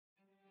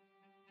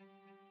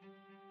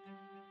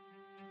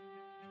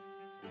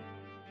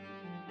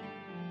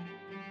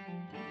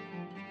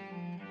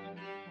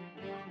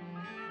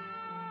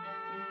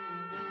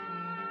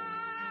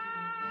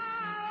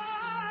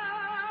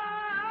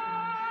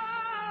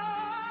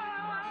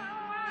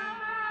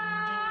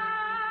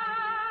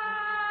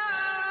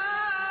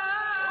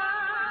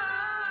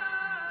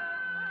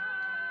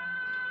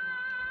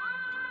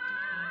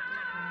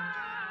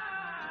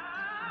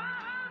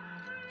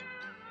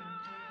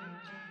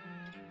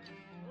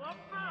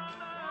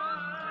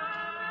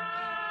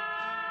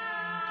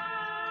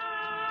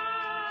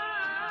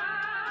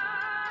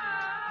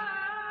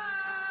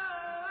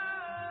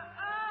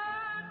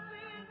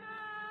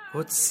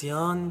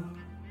قدسیان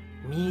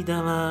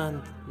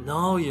میدمند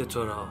نای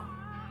تو را،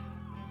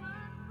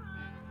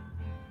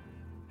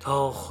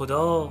 تا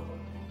خدا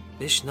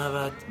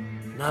بشنود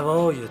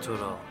نوای تو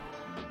را.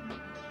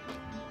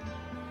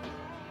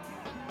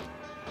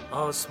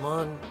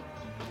 آسمان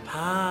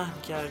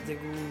پهن کرده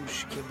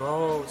گوش که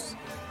باز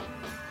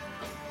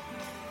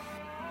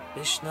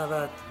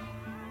بشنود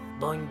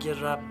بانگ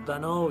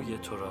ربنای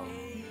تو را.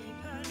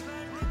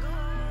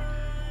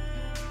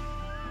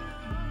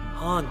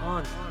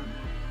 هان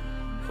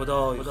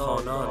خدای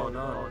خوانان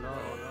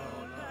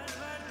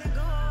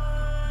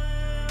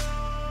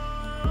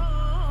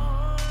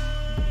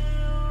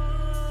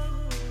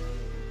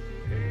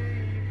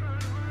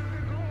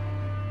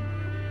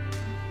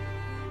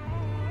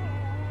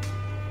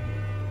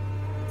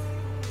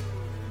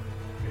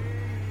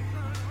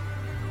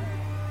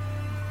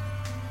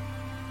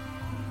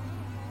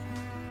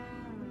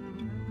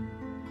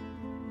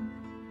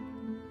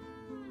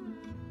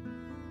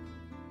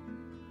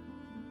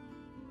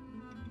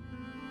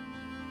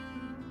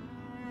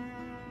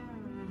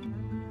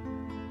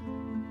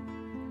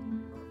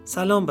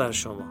سلام بر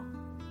شما.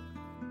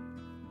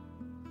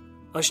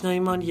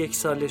 آشناییمان 1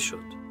 ساله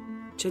شد.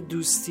 چه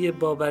دوستی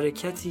با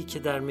برکتی که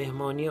در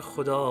مهمانی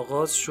خدا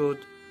آغاز شد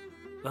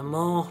و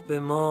ماه به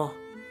ماه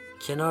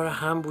کنار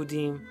هم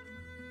بودیم،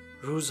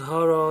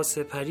 روزها را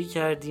سپری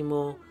کردیم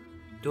و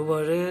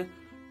دوباره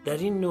در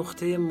این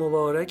نقطه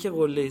مبارک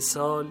قله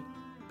سال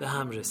به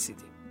هم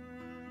رسیدیم.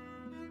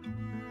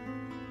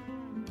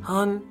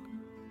 هان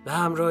به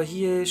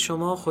همراهی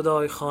شما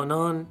خدای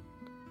خوانان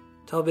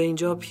تا به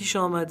اینجا پیش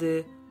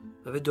آمده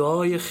و به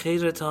دعای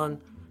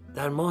خیرتان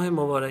در ماه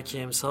مبارک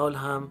امسال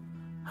هم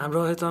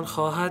همراهتان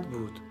خواهد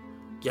بود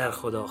گر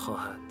خدا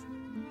خواهد.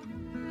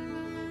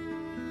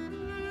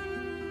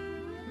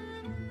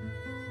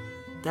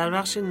 در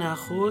بخش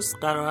نخست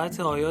قرائت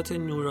آیات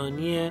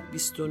نورانی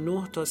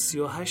 29 تا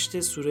 38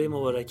 سوره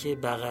مبارکه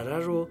بقره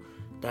رو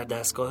در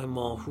دستگاه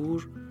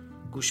ماهور،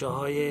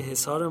 گوشه‌های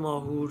حصار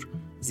ماهور،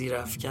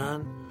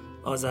 زیرافکن،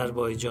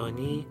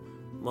 آذربایجانی،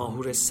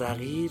 ماهور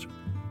صغیر،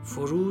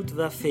 فرود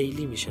و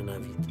فعلی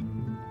میشنوید.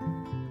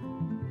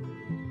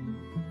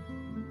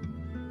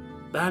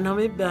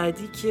 برنامه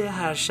بعدی که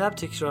هر شب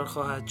تکرار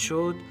خواهد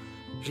شد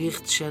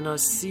ریخت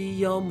شناسی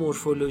یا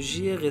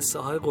مورفولوژی قصه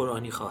های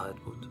قرآنی خواهد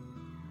بود.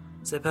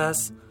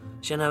 سپس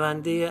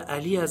شنونده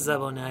علی از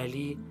زبان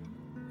علی،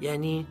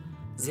 یعنی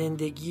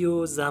زندگی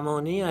و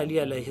زمانه علی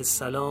علیه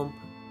السلام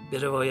به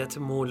روایت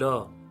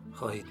مولا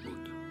خواهید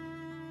بود.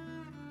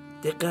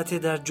 دقت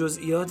در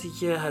جزئیاتی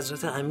که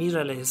حضرت امیر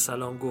علیه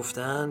السلام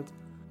گفتند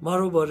ما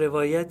رو با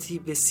روایتی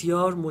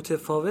بسیار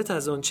متفاوت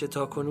از آنچه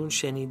تاکنون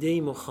شنیده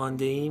ایم و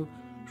خوانده ایم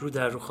رو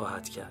در رو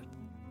خواهد کرد.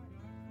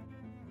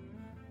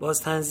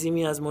 باز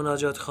تنظیمی از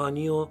مناجات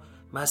خوانی و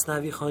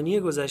مثنوی خوانی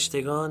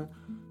گذشتگان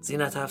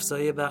زینت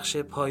افزای بخش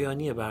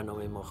پایانی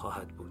برنامه ما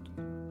خواهد بود.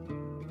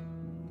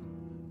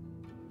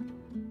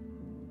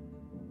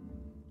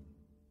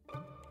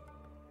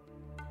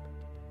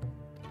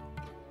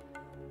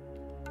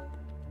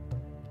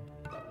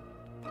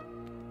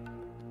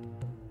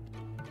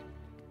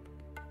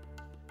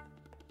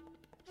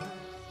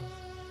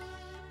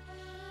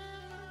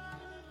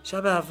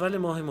 شب اول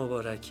ماه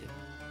مبارکه.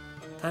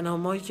 تنها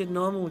ماهی که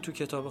نام اون تو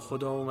کتاب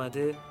خدا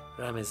اومده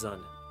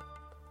رمضانه.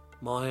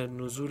 ماه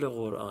نزول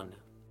قرآنه.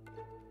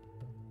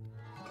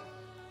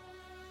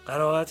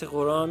 قرائت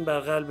قرآن بر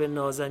قلب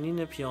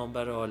نازنین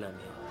پیامبر عالمه.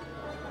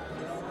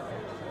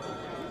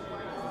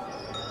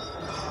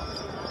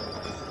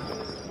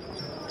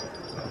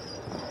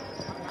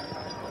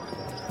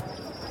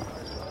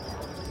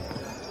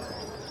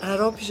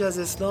 اعراب پیش از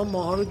اسلام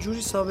ماها رو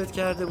جوری ثابت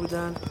کرده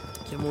بودن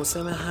که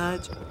موسم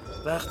حج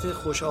وقت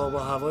خوش آب و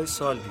هوای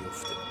سال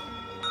بیفته.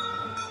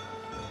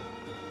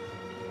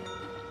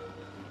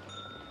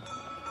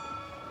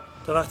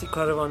 تا وقتی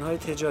کاروان‌های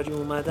تجاری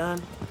اومدن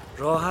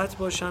راحت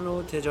باشن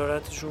و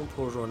تجارتشون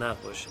پر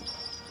رونق باشه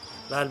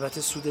و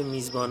البته سود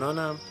میزبانان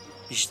هم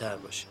بیشتر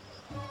باشه.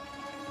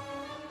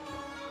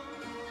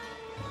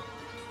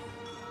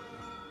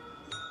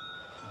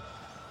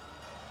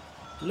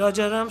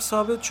 لاجرم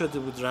ثابت شده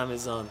بود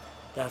رمضان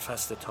در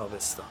فصل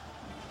تابستان.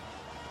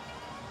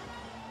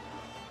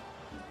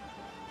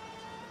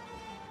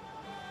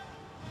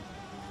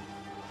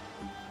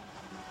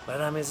 و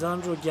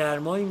رمضان رو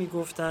گرمایی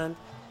میگفتند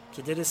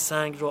که دل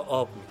سنگ رو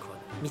آب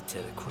میکنه،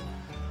 میترکونه.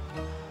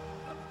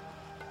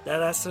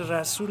 در عصر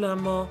رسول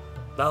اما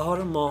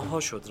بهار ماه‌ها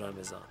شد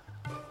رمضان،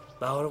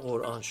 بهار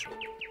قرآن شد.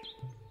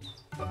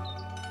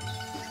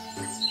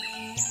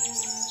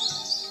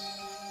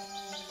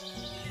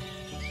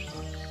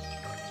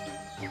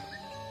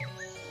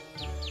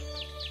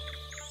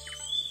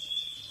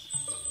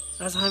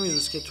 از همین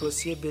روز که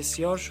توصیه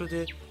بسیار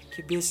شده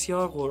که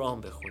بسیار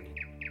قرآن بخونید.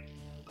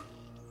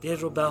 دل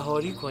رو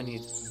بهاری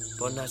کنید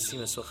با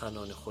نسیم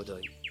سخنان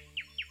خدایی.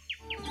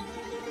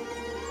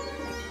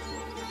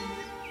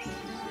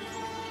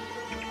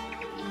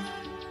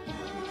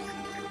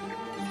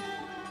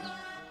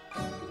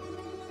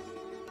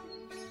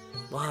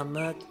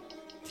 محمد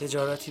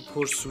تجارتی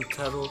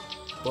پرسودتر و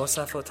با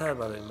صفاتر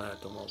برای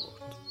مردم آورد.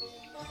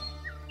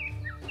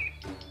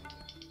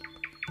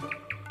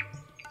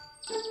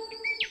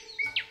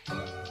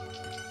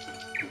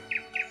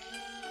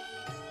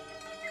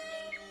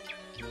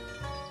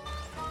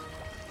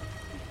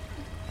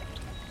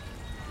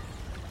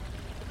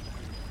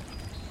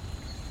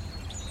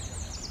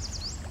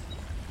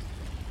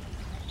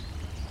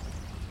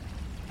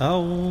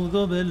 اعوذ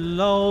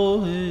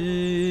بالله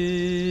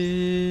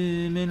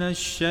من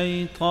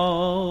الشیطان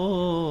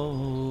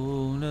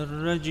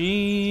الرجیم.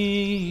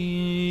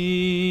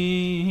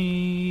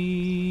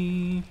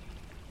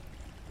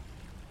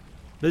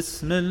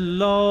 بسم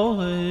الله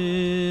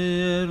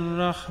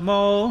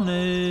الرحمن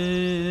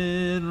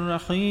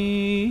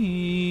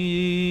الرحیم.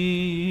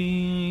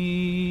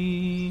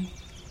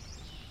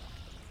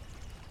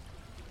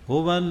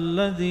 هو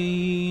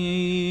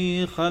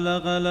الذی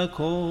خلق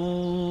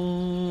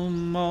لكم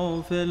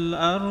ما فی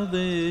الارض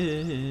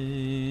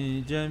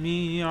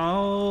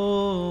جمیعا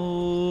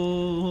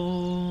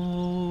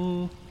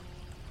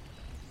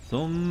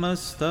ثم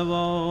استوى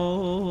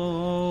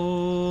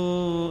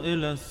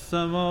إلى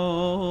السماء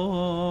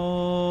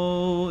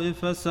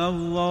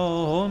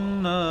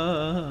فسواهن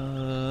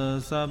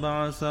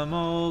سبع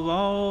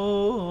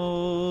سماوات.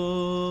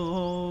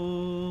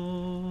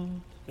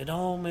 به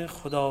نام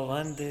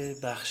خداوند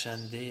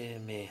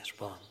بخشنده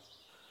مهربان.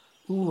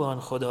 او آن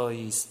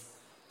خدایی است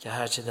که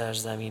هرچه در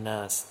زمین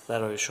است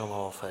برای شما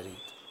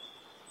آفرید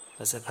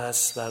و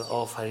سپس بر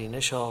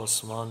آفرینش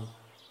آسمان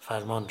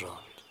فرمان راند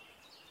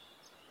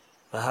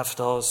و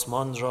 7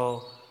 آسمان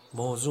را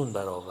موزون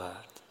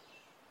برآورد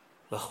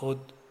و خود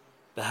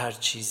به هر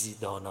چیزی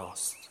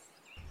داناست.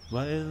 و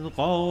اذ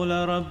قال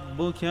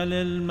ربک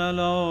للملائکة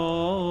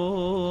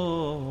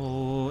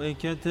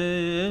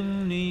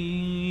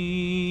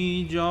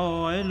انی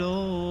جاعل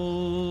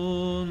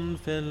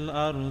فی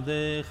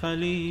الارض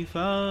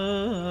خلیفة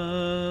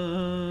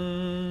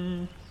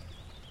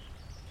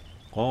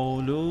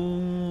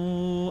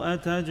قالوا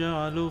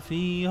اتجعل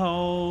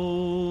فیها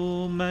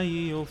من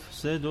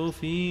یفسد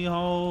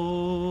فیها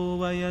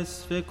و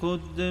یسفک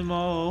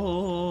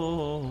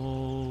الدماء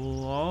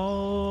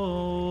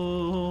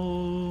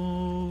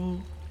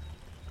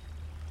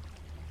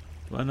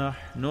و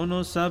نحن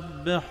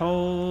نسبح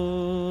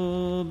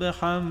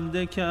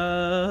بحمدک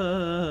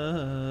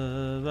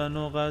و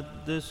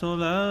نقدس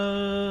لک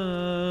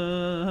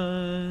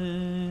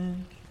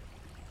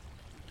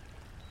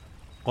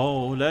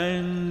قال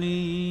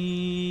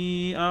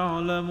انی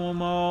اعلم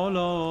ما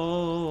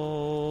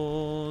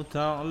لا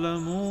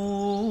تعلمون.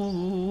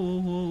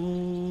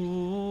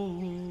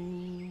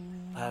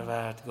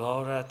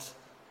 پروردگارت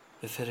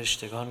به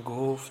فرشتگان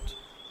گفت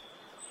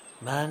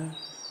من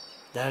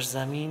در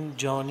زمین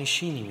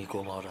جانشینی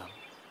می‌گمارم.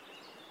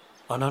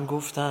 آنان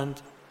گفتند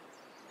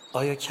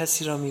آیا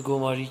کسی را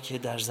می‌گماری که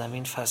در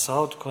زمین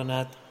فساد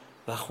کند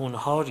و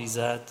خونها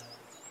ریزد؟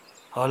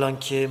 حالان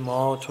که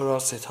ما تو را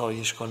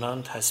ستایش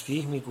کنان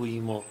تسبیح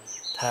می‌گوییم و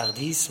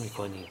تقدیس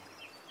می‌کنیم.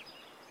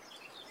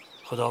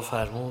 خدا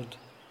فرمود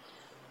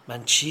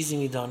من چیزی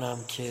می‌دانم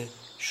که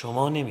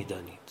شما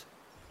نمی‌دانید.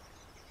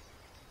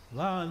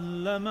 و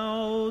علم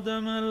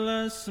آدم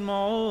الاسماء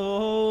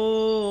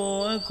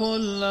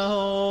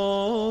كلها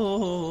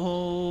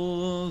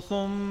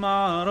ثم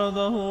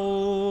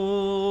عرضهم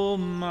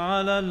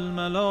على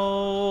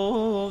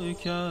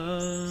الملائكة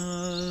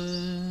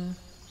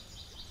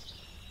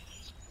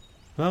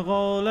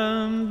فقال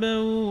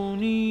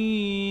انبئوني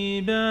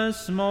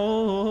بأسماء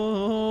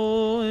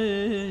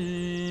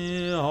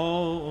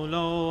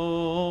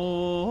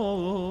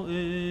هؤلاء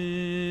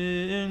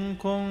إن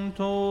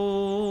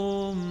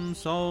كنتم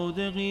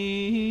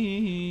صادقين.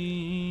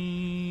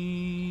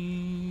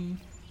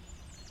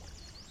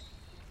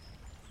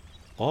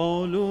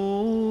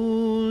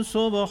 قالوا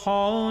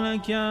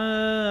سبحانك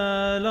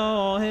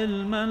لا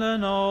علم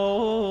لنا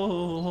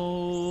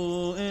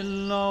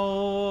إلا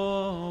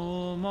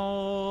ما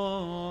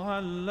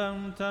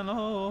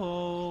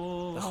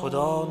علمتنا. به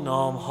خدا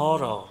نامها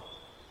را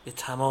به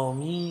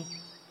تمامی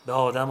به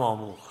آدم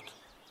آموخت.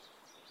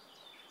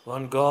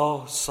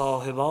 وانگاه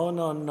صاحبان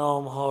آن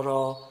نامها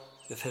را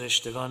به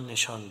فرشتگان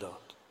نشان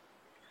داد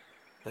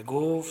و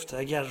گفت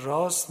اگر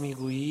راست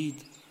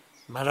میگویید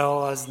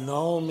مرا از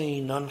نام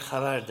اینان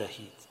خبر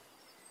دهید.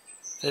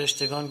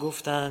 فرشتگان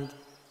گفتند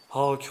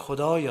پاک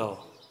خدایا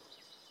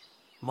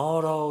ما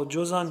را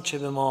جز آنچه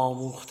به ما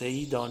آموخته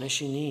ای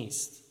دانشی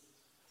نیست.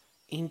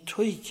 این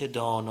تویی که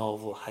دانا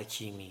و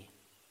حکیمی.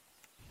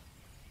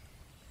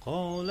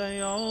 قال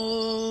یا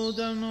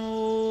آدم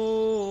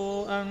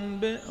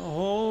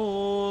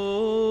انبئهم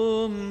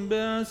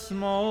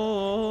بأسمائهم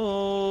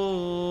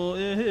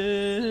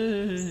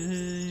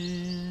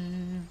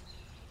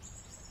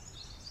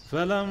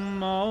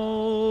فلما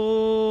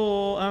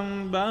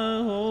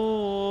انبأهم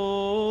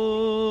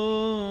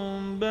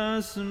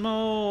بأسمائهم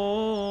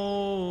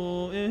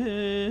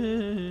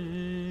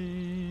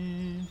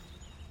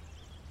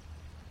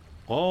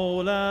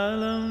قال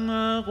ألم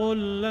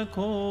أقل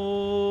لكم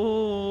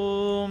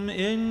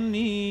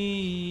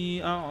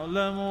إني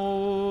أعلم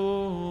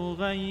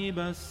غیب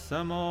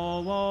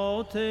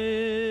السماوات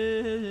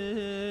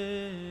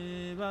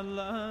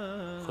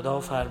والارض. خدا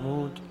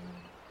فرمود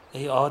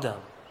ای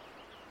آدم،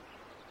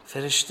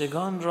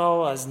 فرشتگان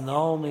را از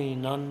نام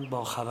اینان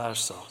با خبر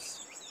ساز.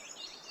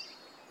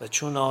 و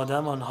چون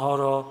آدم آنها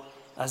را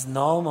از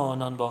نام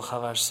آنان با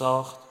خبر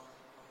ساخت،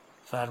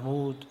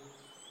 فرمود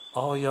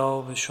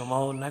آیا به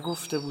شما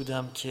نگفته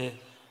بودم که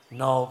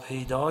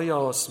ناپیدای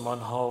آسمان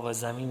ها و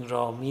زمین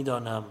را می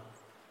دانم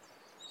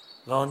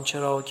و آنچه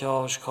را که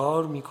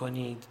آشکار می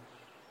کنید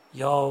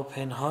یا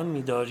پنهان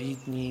می دارید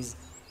نیز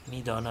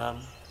می دانم.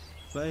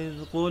 فَإِذْ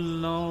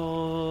قُلْنَا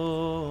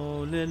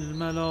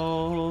لِلْمَلَائِكَةِ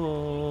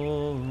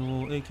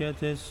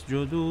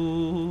اسْجُدُوا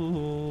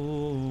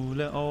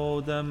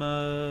لِآدَمَ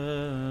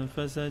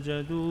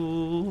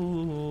فَسَجَدُوا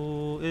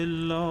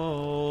إِلَّا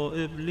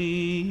إِبْلِيسَ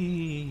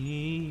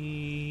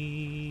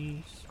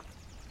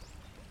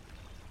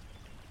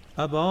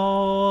أَبَى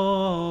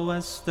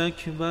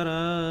وَاسْتَكْبَرَ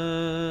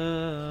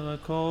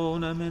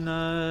وَكَانَ مِنَ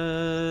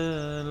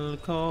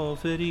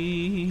الْكَافِرِينَ.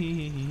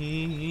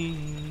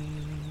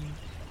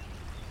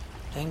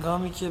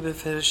 هنگامی که به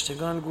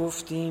فرشتگان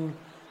گفتیم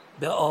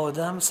به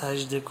آدم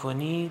سجده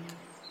کنید،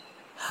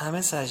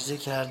 همه سجده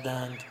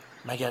کردند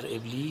مگر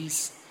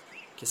ابلیس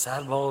که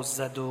سر باز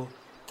زد و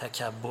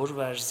تکبر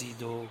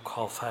ورزید و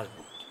کافر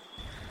بود.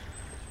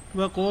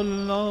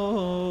 وقلنا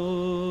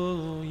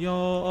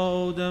یا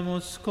آدم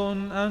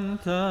اسکن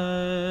انت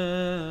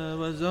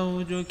و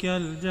زوجک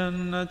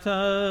الجنة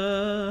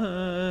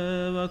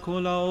و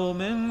کلا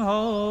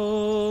منها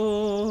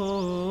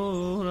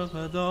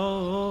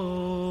رغدا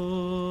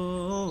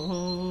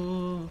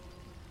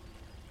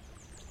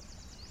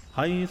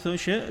حیث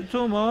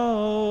شئتما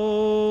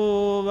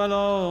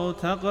ولا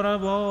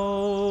تقربا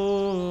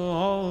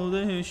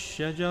هذه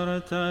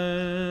الشجرة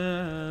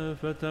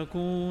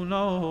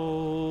فتكونا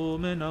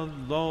من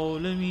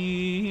الظالمین.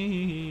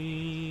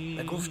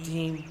 و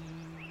گفتیم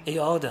ای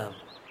آدم،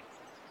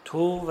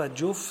 تو و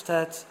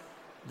جفتت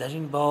در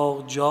این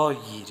باغ جای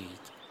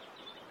گیرید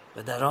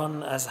و در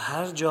آن از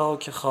هر جا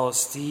که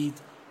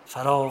خواستید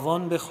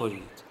فراوان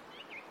بخورید،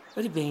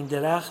 ولی به این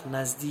درخت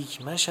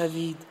نزدیک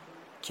مشوید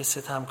که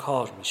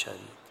ستمکار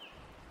میشوید.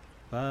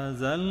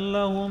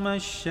 فَأَزَلَّهُمَا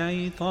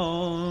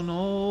الشَّيْطَانُ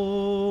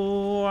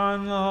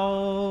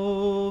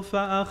عَنْهَا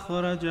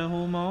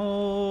فَأَخْرَجَهُمَا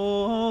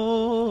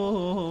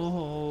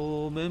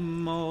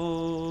مِمَّا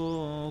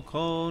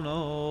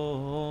كَانَا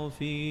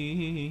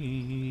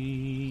فِيهِ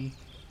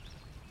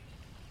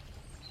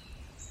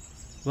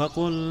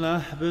وَقُلْنَا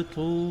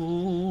اهْبِطُوا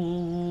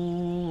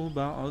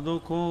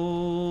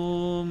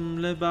بَعْضُكُمْ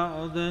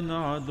لِبَعْضٍ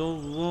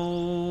عَدُوٌّ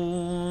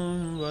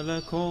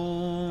وَلَكُمْ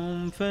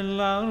فِي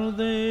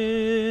الْأَرْضِ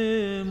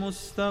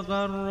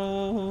مُسْتَقَرٌّ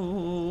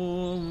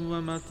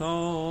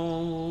وَمَتَاعٌ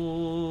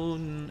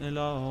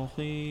إِلَىٰ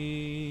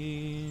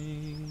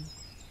حِينٍ.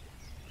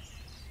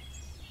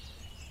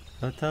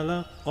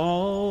 فتلقى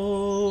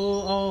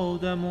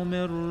آدم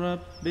من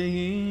ربه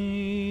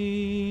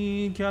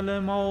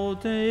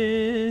كلمات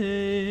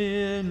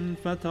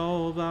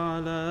فتاب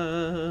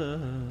عليه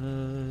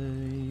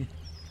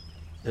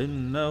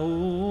إنه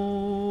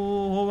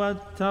هو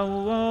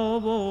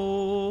التواب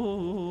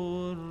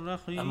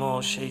الرحیم.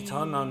 اما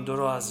شیطان آن دو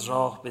را از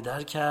راه به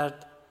در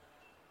کرد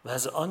و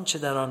از آنچه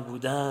در آن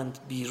بودند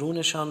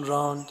بیرونشان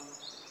راند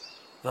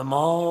و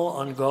ما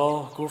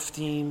آنگاه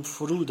گفتیم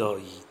فرود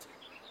آیید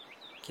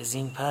که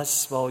زین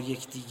پس با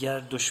یکدیگر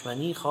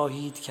دشمنی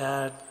خواهید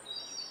کرد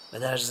و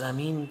در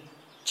زمین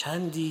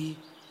چندی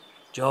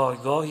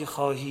جایگاهی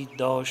خواهید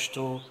داشت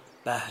و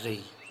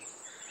بهره‌ای.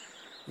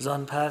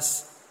 زان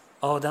پس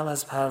آدم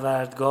از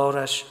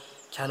پروردگارش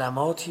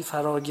کلماتی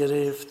فرا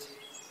گرفت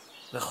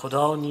و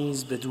خدا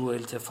نیز بدو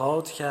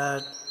التفات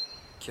کرد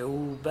که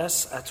او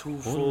بس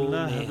عطوف و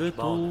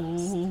مهربان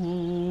است.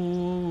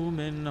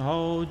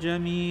 منها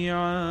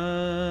جمیعا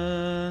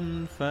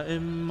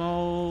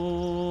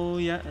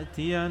فاما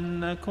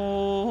یأتینکم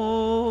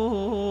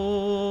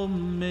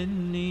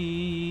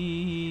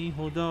منی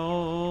هدی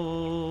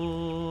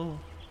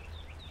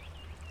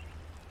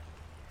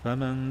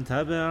فمن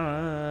تبع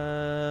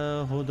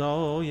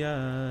هدای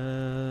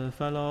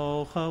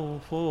فلا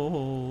خوف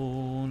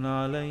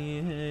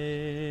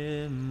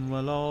علیهم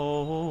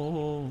ولا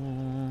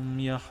هم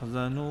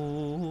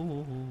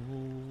یحزنون.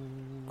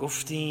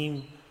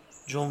 گفتیم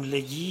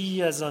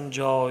جملگی از آن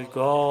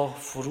جایگاه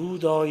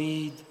فرود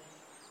آیید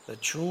و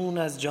چون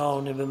از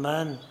جانب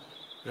من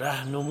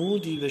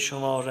رهنمودی به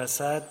شما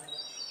رسد،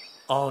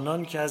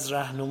 آنان که از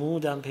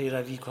رهنمودم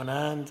پیروی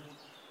کنند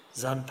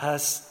زان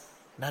پس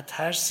نه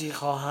ترسی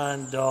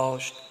خواهند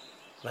داشت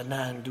و نه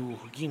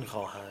اندوهگین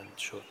خواهند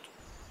شد.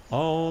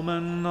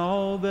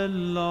 آمنا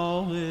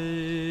بالله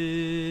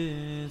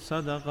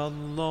صدق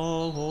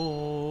الله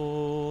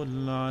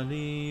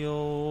العلی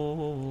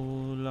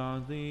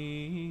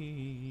العظیم.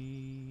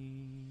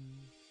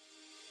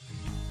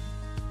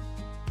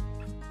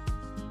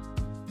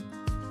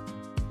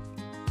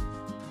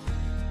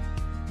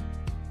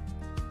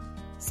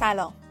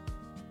 سلام،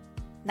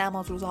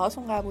 نماز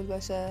روزهاتون قبول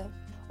باشه.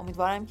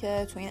 امیدوارم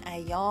که تو این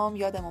ایام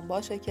یادمون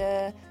باشه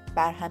که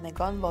بر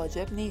همگان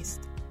واجب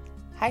نیست.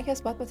 هر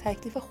کس باید به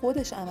تکلیف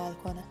خودش عمل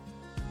کنه.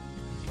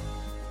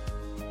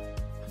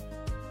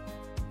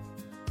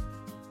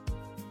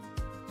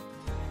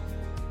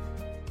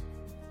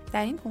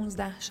 در این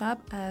 15 شب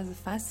از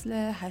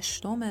فصل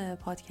 8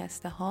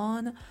 پادکست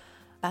هان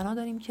بنا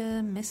داریم که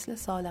مثل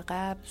سال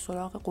قبل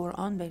سراغ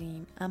قرآن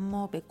بریم،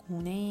 اما به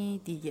گونه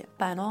دیگه.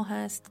 بنا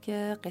هست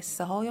که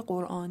قصه های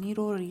قرآنی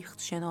رو ریخت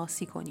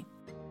شناسی کنیم.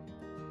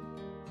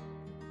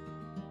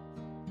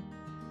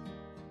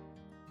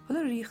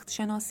 حالا ریخت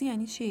شناسی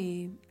یعنی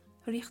چی؟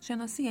 ریخت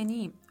شناسی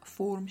یعنی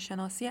فرم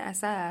شناسی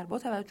اثر با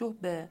توجه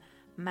به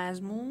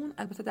مضمون،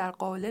 البته در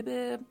قالب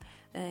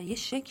یه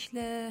شکل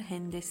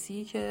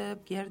هندسی که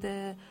گرد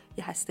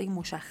یه هسته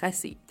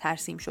مشخصی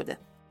ترسیم شده.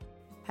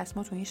 پس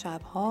ما تو این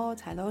شبها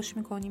تلاش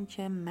میکنیم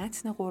که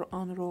متن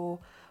قرآن رو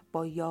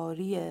با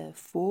یاری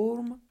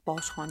فرم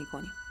بازخوانی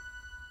کنیم.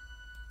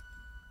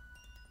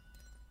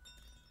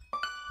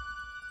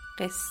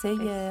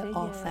 قصه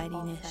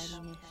آفرینش.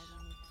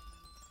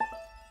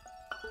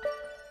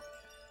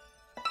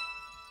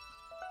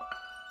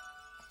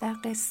 در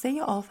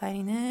قصه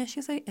آفرینش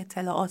یه سری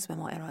اطلاعات به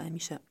ما ارائه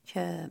میشه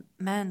که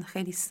من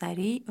خیلی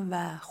سریع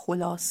و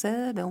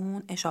خلاصه به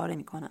اون اشاره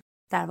میکنم.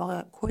 در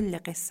واقع کل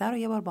قصه رو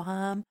یه بار با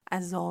هم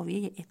از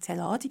زاویه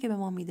اطلاعاتی که به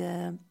ما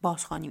میده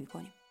بازخوانی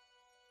میکنیم.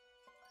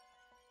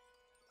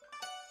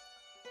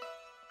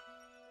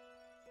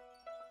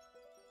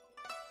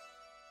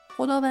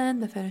 خداوند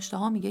به فرشته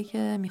ها میگه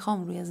که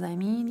میخوام روی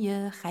زمین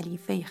یه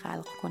خلیفه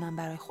خلق کنم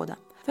برای خودم.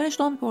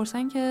 فرشته ها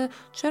میپرسن که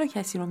چرا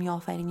کسی رو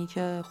میآفرینی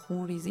که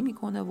خون ریزی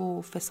میکنه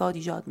و فساد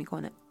ایجاد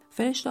میکنه؟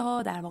 فرشته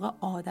ها در واقع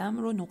آدم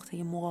رو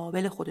نقطه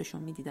مقابل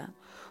خودشون میدیدن.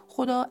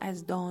 خدا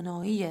از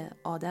دانایی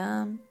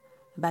آدم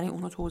برای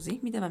اونو توضیح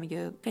میده و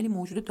میگه خیلی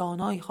موجود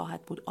دانایی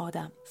خواهد بود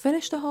آدم.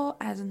 فرشته ها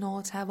از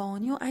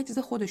ناتوانی و عجز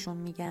خودشون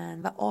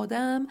میگن و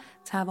آدم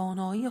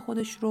توانایی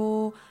خودش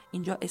رو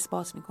اینجا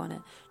اثبات میکنه،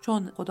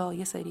 چون خدا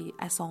یه سری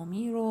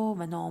اسامی رو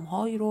و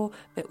نامهایی رو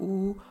به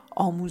او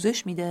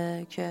آموزش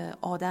میده که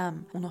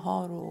آدم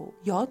اونها رو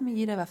یاد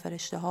میگیره و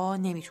فرشته ها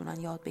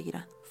نمیتونن یاد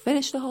بگیرن.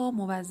 فرشته ها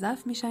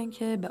موظف میشن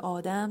که به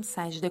آدم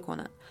سجده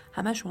کنن.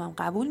 همشون هم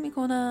قبول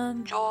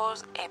میکنن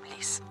جز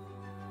ابلیس.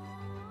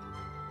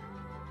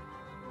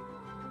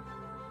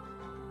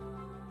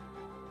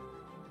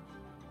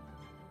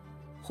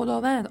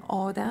 خداوند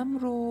آدم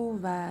رو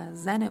و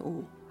زن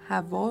او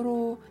حوا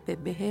رو به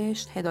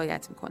بهشت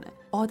هدایت میکنه.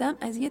 آدم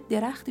از یه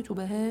درختی تو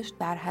بهشت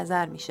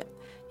برحذر میشه،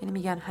 یعنی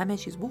میگن همه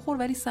چیز بخور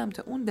ولی سمت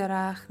اون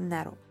درخت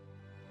نرو.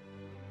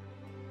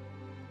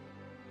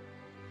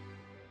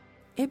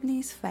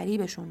 ابلیس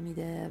فریبشون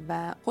میده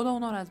و خدا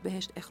اونا رو از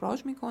بهشت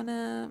اخراج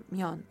میکنه،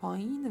 میان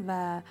پایین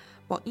و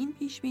با این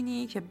پیش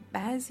بینی که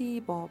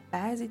بعضی با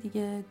بعضی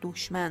دیگه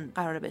دشمن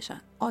قرار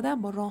بشن.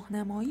 آدم با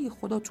راهنمایی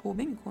خدا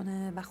توبه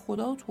میکنه و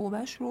خدا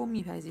توبهش رو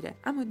میپذیره،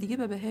 اما دیگه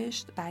به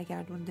بهشت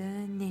برگردونده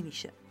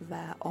نمیشه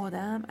و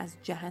آدم از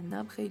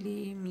جهنم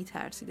خیلی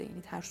میترسیده،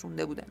 یعنی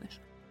ترسونده بودنش.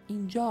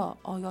 اینجا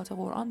آیات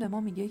قرآن به ما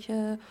میگه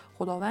که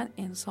خداوند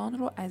انسان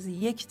رو از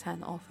یک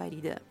تن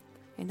آفریده.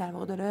 این در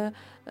واقع داره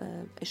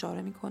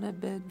اشاره میکنه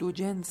به دو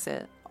جنس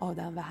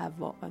آدم و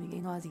حوا و میگه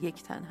اینا از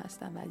یک تن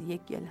هستن و از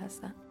یک گل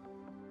هستن.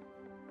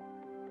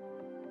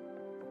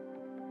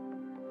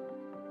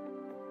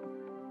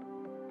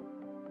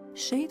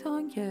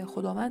 شیطان که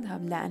خداوند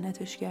هم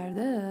لعنتش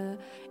کرده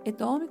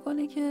ادعا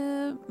میکنه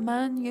که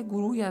من یه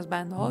گروهی از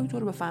بنده های تو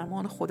رو به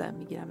فرمان خودم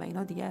میگیرم و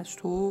اینا دیگه از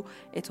تو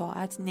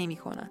اطاعت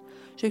نمیکنن.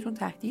 شیطان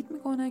تهدید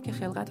میکنه که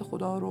خلقت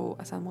خدا رو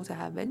اصلا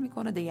متحول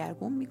میکنه،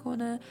 دگرگون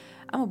میکنه،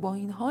 اما با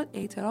این حال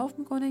اعتراف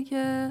میکنه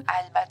که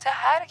البته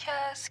هر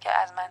کس که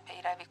از من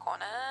پیروی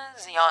کنه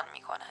زیان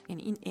میکنه.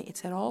 یعنی این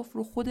اعتراف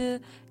رو خود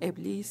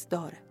ابلیس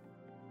داره.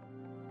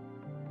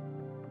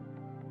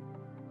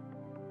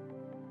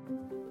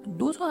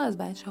 2 تا از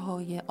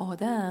بچه‌های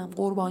آدم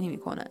قربانی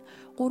میکنن.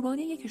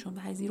 قربانی یکیشون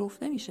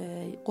پذیرفته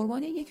میشه،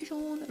 قربانی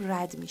یکیشون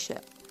رد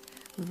میشه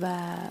و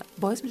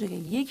باعث میشه که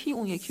یکی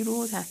اون یکی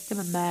رو تهدید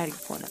به مرگ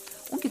کنه.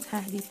 اون که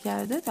تهدید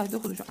کرده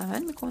تهدید خودش رو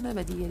عمل میکنه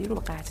و دیگری رو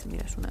به قتل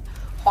میرسونه.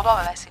 خدا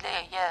به وسیله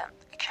یه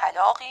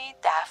کلاغی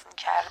دفن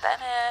کردن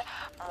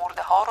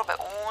مرده ها رو به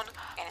اون،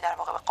 یعنی در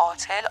واقع به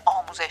قاتل،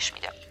 آموزش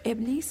میده.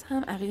 ابلیس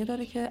هم عقیده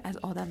داره که از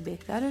آدم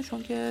بهتره،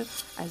 چون که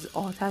از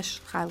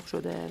آتش خلق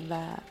شده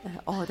و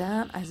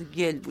آدم از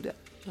گل بوده.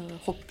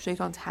 خب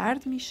شیطان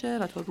طرد میشه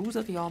و تا روز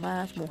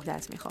قیامت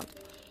مهلت میخواد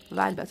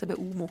و البته به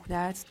او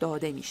مهلت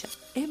داده میشه.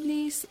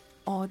 ابلیس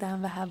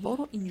آدم و حوا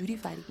رو اینجوری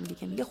فریب میده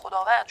که میگه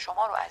خداوند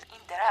شما رو از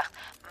این درخت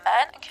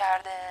منع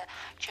کرده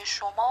که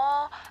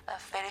شما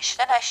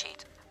فرشته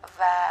نشید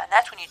و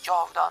نتونید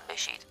جاودان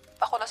بشید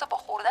و خلاصه با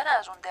خوردن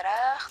از اون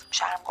درخت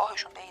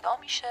شرمگاهشون پیدا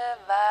میشه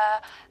و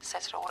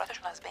ستر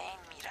عورتشون از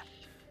بین میره.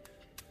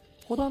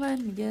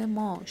 خداوند میگه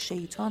ما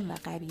شیطان و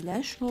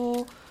قبیلش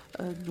رو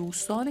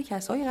دوستان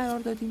کسایی قرار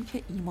دادیم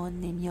که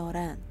ایمان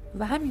نمیارن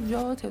و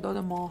همینجا تعداد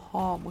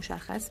ماه‌ها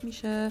مشخص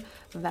میشه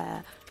و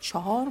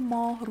 4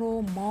 ماه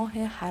رو ماه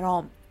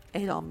حرام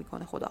اعلام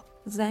میکنه خدا.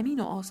 زمین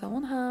و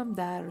آسمان هم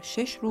در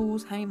 6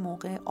 روز همین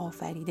موقع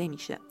آفریده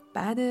میشه.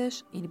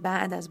 بعدش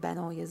بعد از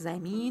بنای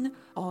زمین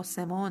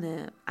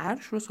آسمان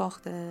عرش رو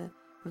ساخته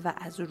و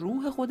از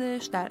روح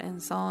خودش در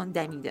انسان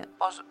دمیده.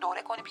 باز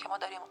دوره کنیم که ما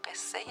داریم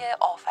قصه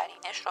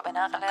آفرینش رو به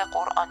نقل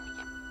قرآن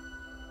میگیم.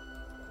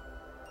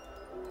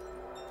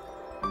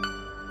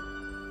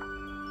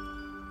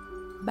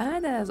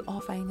 بعد از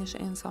آفرینش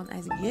انسان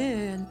از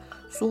گل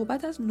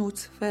صحبت از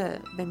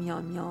نطفه به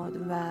میان میاد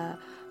و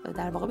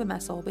در واقع به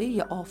مثابه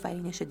یه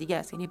آفرینش دیگه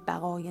است. یعنی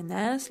بقای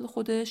نسل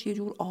خودش یه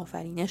جور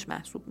آفرینش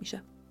محسوب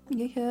میشه.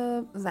 میگه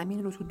که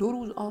زمین رو تو 2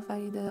 روز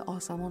آفریده،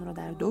 آسمان رو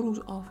در 2 روز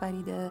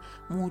آفریده،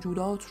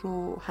 موجودات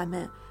رو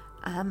همه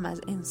اهم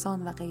از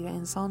انسان و غیر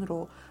انسان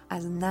رو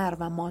از نر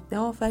و ماده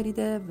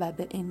آفریده و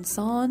به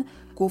انسان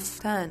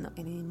گفتن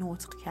یعنی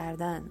نطق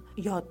کردن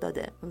یاد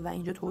داده و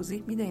اینجا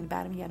توضیح میده. این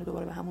برمیگرده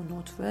دوباره به همون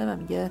نطفه و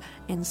میگه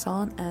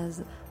انسان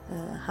از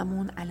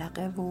همون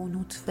علقه و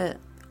نطفه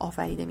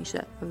آفریده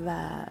میشه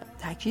و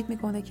تاکید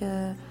میکنه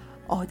که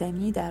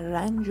آدمی در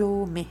رنج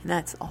و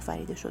مهنت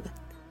آفریده شده.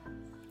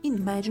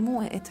 این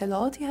مجموع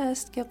اطلاعاتی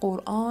هست که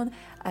قرآن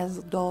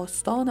از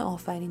داستان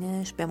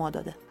آفرینش به ما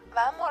داده. و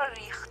اما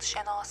ریخت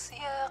شناسی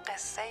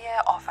قصه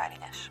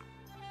آفرینش.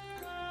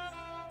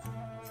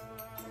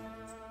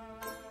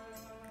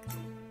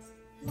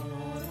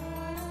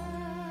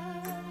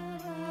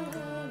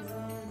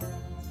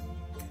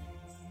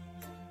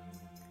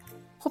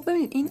 خب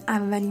ببینید این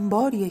اولین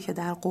باریه که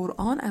در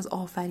قرآن از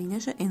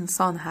آفرینش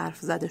انسان حرف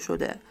زده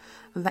شده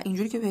و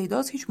اینجوری که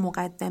پیداست هیچ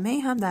مقدمه‌ای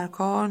هم در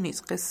کار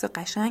نیست. قصه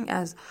قشنگ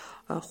از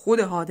خود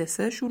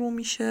حادثه شروع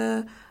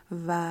میشه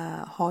و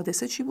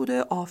حادثه چی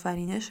بوده؟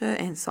 آفرینش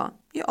انسان.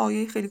 یه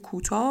آیه خیلی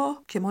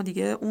کوتاه که ما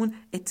دیگه اون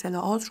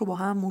اطلاعات رو با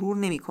هم مرور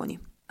نمی کنیم.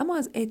 اما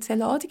از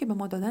اطلاعاتی که به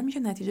ما دادن میشه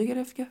نتیجه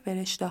گرفت که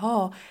فرشته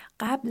ها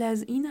قبل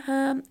از این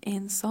هم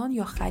انسان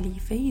یا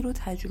خلیفه‌ای رو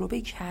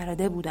تجربه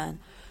کرده بودن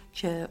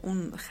که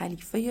اون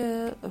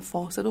خلیفه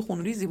فاسد و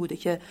خونریزی بوده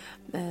که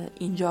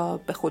اینجا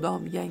به خدا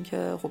میگن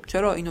که خب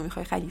چرا اینو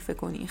میخوای خلیفه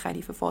کنی؟ این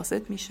خلیفه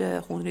فاسد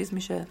میشه، خونریز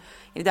میشه.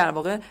 یعنی در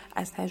واقع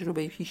از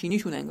تجربه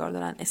پیشینیشون انگار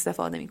دارن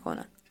استفاده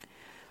میکنن.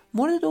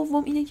 مورد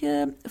دوم اینه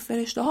که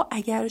فرشته ها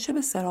اگرچه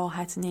به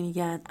صراحت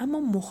نمیگن اما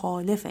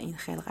مخالف این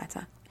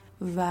خلقتن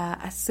و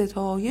از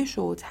ستایش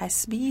و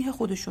تسبیح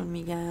خودشون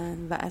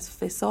میگن و از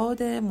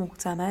فساد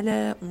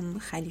محتمل اون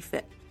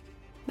خلیفه.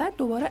 بعد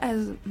دوباره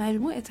از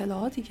مجموع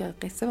اطلاعاتی که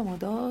قصه به ما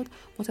داد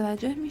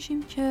متوجه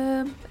میشیم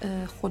که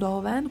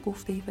خداوند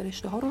گفته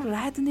فرشته ها رو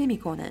رد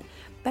نمیکنه،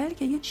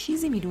 بلکه یه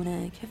چیزی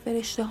میدونه که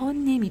فرشته ها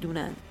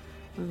نمیدونن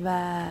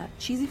و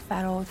چیزی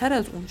فراتر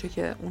از اونچه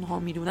که اونها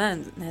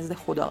میدونند نزد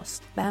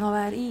خداست.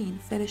 بنابراین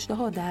فرشته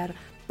ها در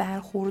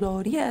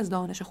برخورداری از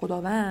دانش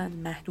خداوند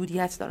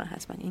محدودیت دارن.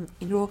 حتما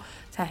این رو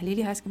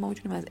تحلیلی هست که ما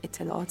میتونیم از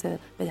اطلاعات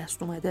به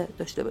دست اومده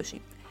داشته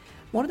باشیم.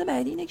 مورد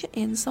بعدی اینه که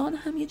انسان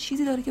هم یه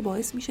چیزی داره که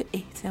باعث میشه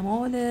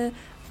احتمال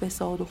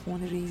فساد و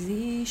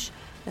خونریزیش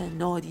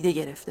نادیده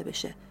گرفته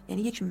بشه.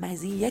 یعنی یک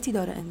مزیتی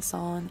داره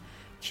انسان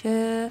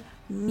که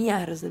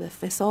میارزه به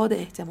فساد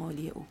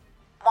احتمالی او.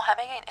 ما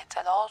همه این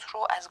اطلاعات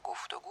رو از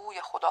گفتگوی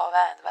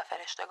خداوند و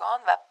فرشتگان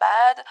و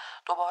بعد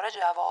دوباره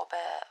جواب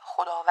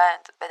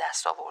خداوند به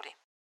دست آوردیم.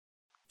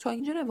 تا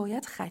اینجا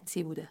روایت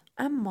خطی بوده،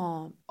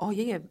 اما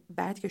آیه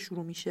بعد که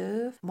شروع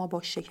میشه ما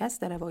با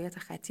شکست در روایت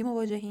خطی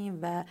مواجهیم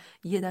و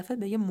یه دفعه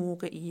به یه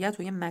موقعیت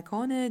و یه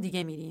مکان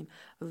دیگه میریم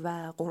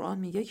و قرآن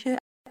میگه که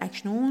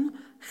اکنون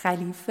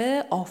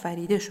خلیفه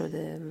آفریده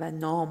شده و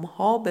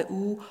نامها به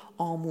او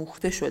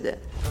آموخته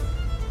شده.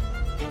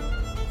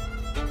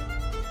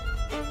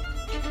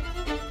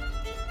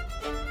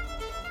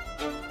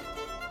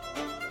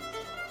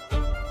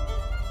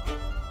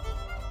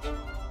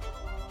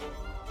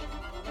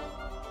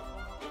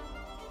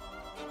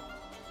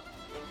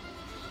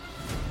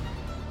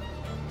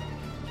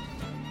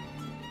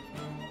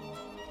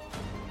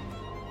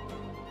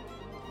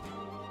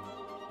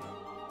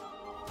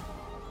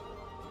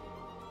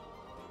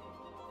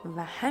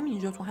 و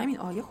همینجا تو همین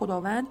آیه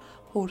خداوند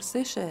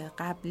پرسش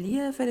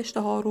قبلی فرشته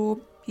ها رو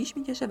پیش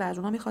میکشه و از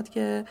اونها میخواد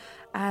که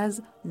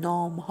از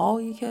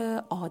نامهایی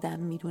که آدم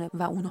میدونه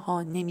و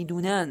اونها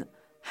نمیدونن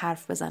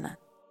حرف بزنن.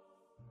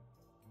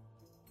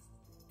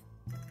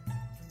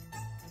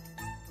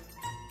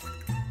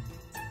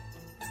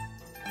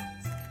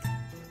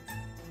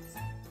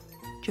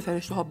 که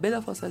فرشته ها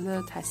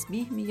بلافاصله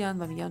تسبیح میگن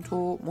و میگن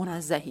تو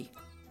منزهی.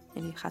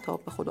 یعنی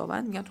خطاب به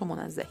خداوند میگن تو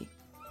منزهی.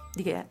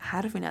 دیگه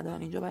حرفی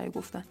ندارن اینجا برای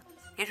گفتن.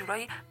 یه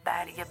جورایی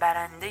برگ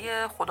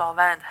برنده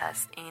خداوند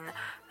هست این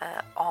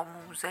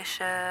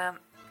آموزش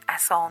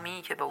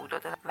اسامی که به او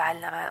داده و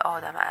علم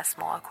آدم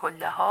اسماء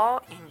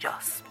کلها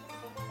اینجاست.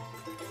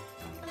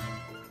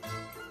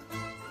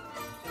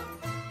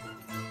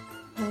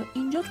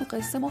 اینجا تو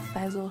قصه ما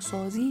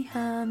فضاسازی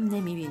هم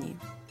نمیبینیم.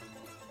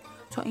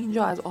 تا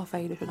اینجا از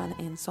آفریده شدن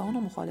انسان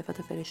و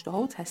مخالفت فرشته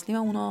ها و تسلیم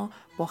اونا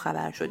با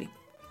خبر شدیم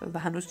و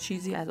هنوز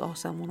چیزی از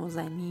آسمون و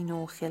زمین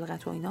و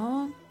خلقت و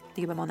اینا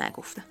دیگه به ما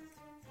نگفته.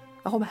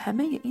 و خب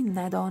همه این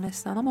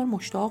ندانستن ها ما رو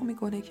مشتاق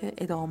میکنه که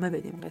ادامه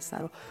بدیم قصه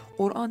رو.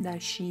 قرآن در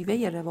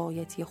شیوه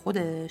روایتی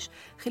خودش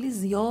خیلی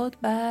زیاد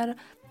بر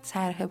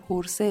طرح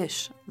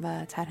پرسش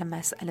و طرح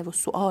مسئله و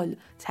سوال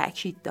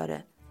تأکید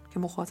داره که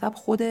مخاطب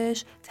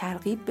خودش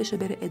ترغیب بشه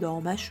بره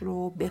ادامهش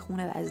رو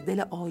بخونه و از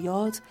دل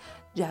آیات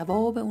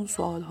جواب اون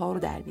سوالها رو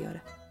در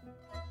بیاره.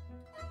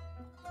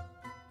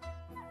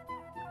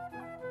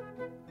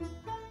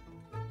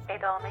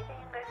 ادامه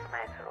این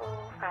قسمت رو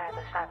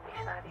فردا شب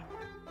میشنویم.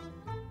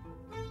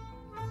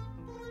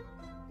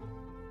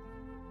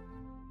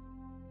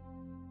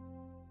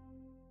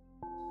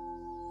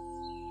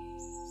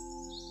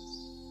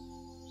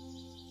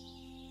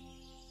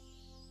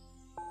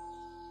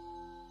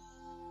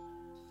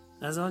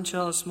 از آنچه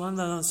آسمان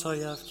بر آن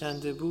سایه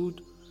افکنده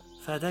بود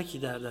فدکی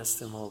در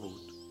دست ما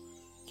بود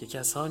که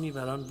کسانی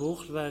بر آن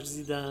بخل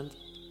ورزیدند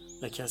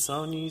و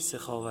کسانی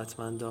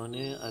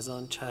سخاوتمندانه از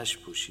آن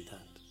چشم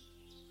پوشیدند،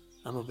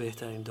 اما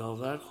بهترین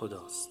داور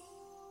خداست.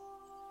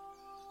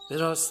 به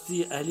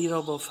راستی علی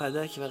را با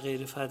فدک و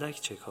غیر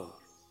فدک چه کار؟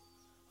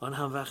 آن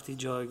هم وقتی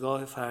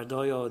جایگاه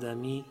فردای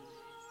آدمی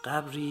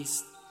قبری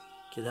است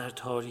که در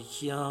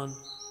تاریکی آن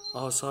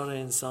آثار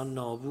انسان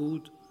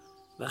نابود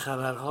و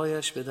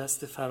خبرهایش به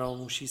دست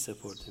فراموشی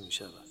سپرده می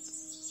شود.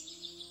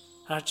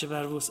 هرچه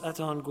بر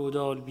وسعت آن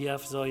گودال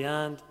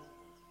بیفزایند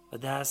و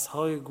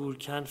دستهای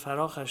گورکن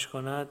فراخش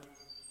کند،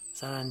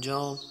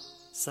 سرانجام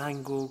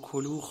سنگ و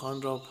کلوخ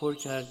آن را پر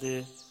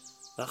کرده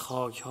و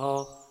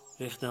خاکها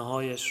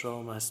رخته‌هایش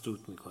را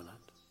مسدود می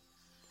کند.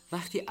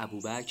 وقتی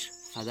ابوبکر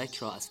فدک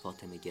را از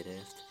فاطمه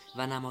گرفت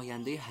و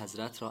نماینده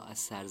حضرت را از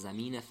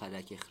سرزمین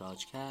فدک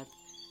اخراج کرد،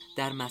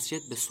 در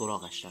مسجد به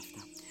سراغش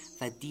رفتم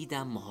و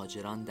دیدم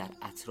مهاجران در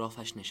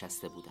اطرافش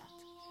نشسته بودند.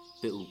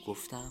 به او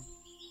گفتم: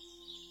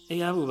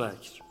 ای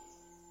ابوبکر،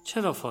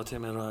 چرا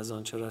فاطمه را از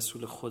آنچه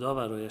رسول خدا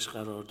برایش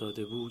قرار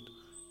داده بود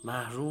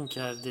محروم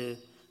کرده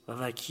و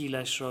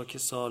وکیلش را که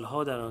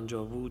سالها در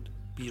آنجا بود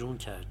بیرون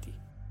کردی؟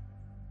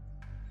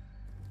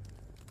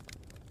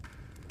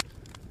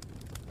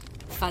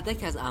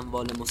 فدک از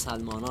اموال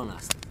مسلمانان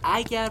است.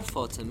 اگر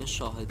فاطمه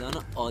شاهدان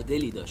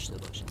عادلی داشته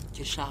باشد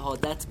که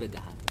شهادت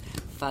بدهند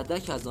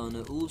فدک از آن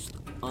اوست،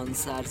 آن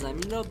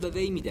سرزمین را به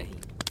وی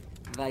می‌دهیم،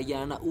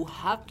 وگرنه او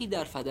حقی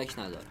در فدک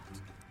ندارد.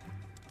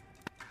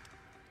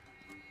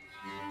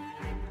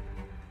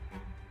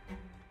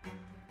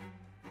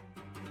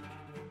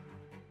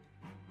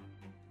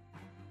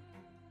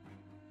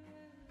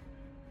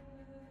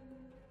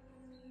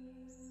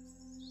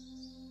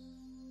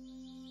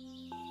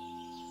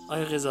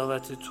 آیا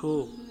قضاوت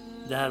تو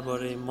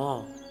درباره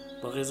ما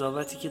با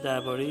قضاوتی که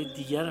درباره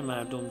دیگر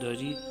مردم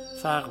داری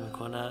فرق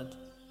می‌کند؟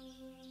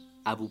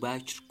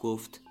 ابوبکر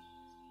گفت: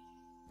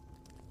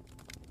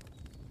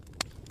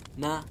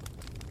 نه.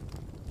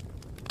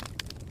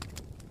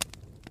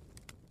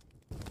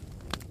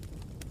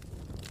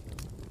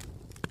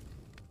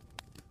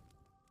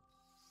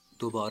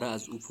 دوباره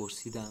از او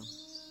پرسیدم: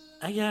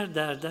 اگر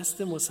در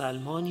دست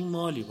مسلمانی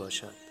مالی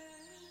باشد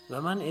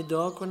و من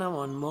ادعا کنم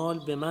آن مال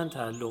به من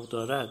تعلق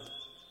دارد،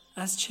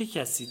 از چه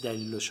کسی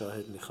دلیل و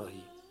شاهد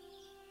می‌خواهی؟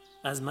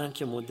 از من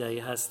که مدعی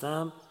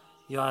هستم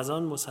یا از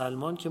آن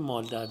مسلمان که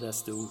مال در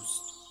دست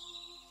اوست؟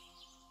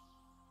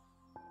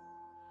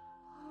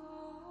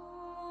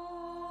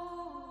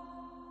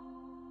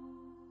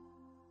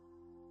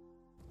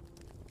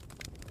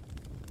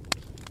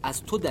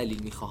 از تو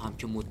دلیل می‌خواهم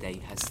که مدعی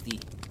هستی.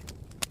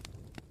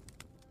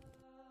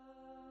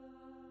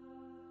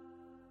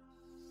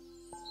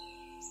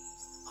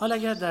 حال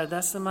اگر در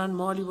دست من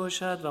مالی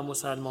باشد و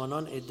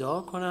مسلمانان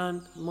ادعا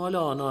کنند مال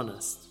آنان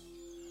است،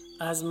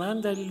 از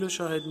من دلیل و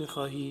شاهد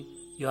می‌خواهی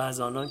یا از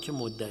آنان که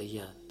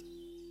مدعی‌اند؟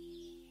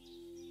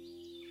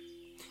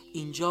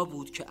 اینجا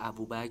بود که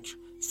ابوبکر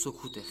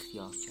سکوت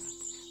اختیار کرد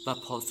و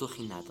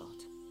پاسخی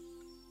نداد.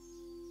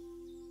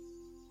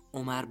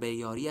 عمر به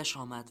یاریش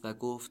آمد و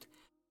گفت: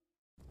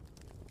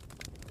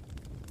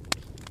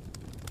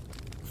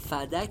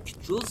 فدک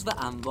جزو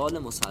اموال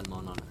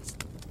مسلمانان است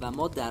و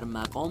ما در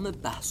مقام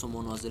بحث و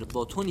مناظره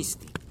با تو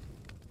نیستیم.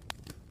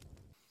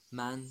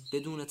 من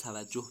بدون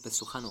توجه به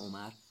سخن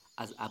عمر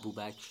از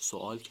ابوبکر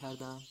سوال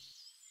کردم: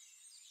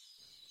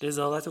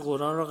 قضاوت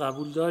قرآن را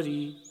قبول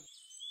داری؟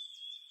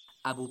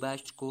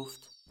 ابوبکر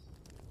گفت: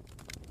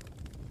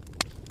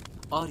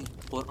 آری،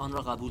 قرآن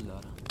را قبول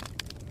دارم.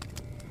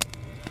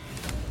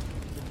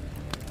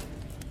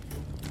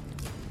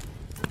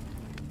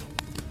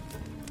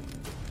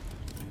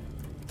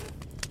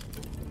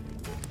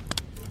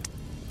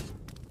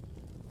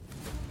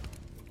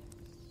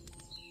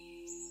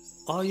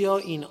 آیا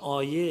این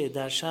آیه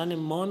در شأن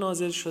ما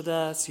نازل شده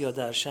است یا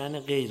در شأن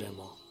غیر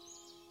ما؟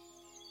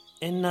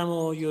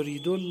 انما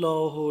یرید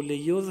الله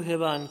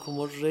لیذهب عنکم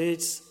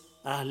الرجس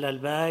اهل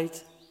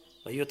البیت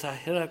و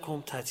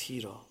یطهرکم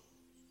تطهیرا.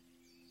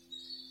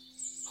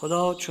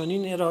 خدا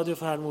چنین اراده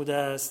فرموده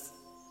است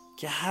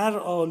که هر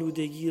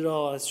آلودگی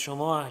را از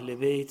شما اهل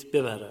بیت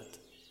ببرد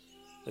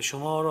و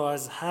شما را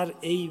از هر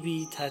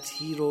عیبی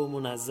تطهیر و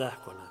منزه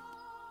کند.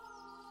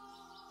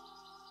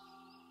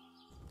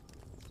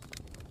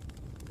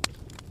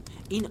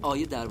 این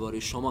آیه درباره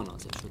شما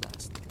نازل شده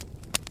است.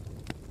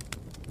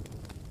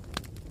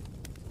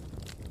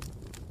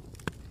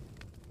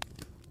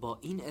 با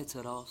این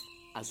اعتراف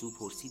از او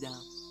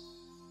پرسیدم: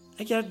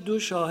 اگر 2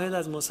 شاهد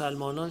از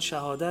مسلمانان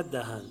شهادت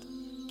دهند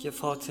که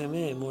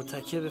فاطمه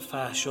مرتکب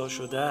فحشا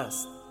شده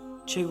است،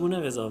 چگونه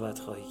قضاوت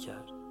خواهی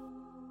کرد؟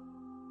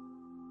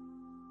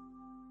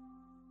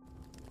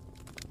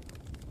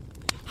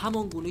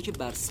 همان گونه که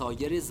بر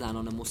سایر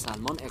زنان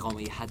مسلمان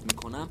اقامه حد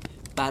میکنم،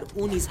 بر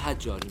او نیز حد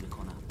جاری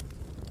میکنم.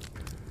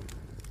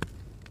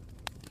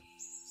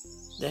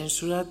 در این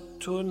صورت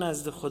تو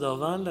نزد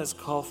خداوند از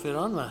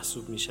کافران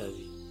محسوب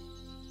میشوی.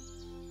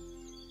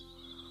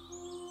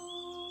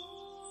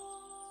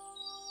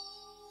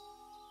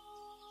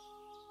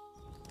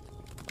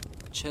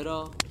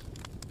 چرا؟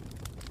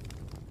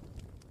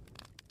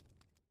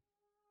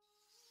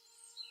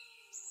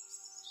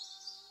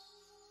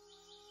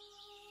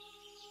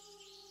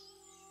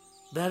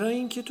 برای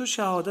اینکه تو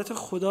شهادت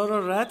خدا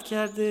را رد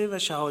کرده و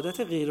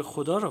شهادت غیر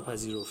خدا را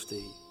پذیرفته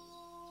ای.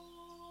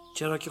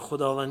 چرا که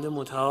خداوند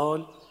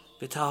متعال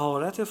به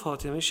طهارت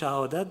فاطمه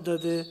شهادت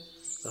داده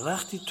و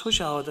وقتی تو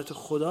شهادت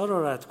خدا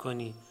را رد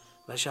کنی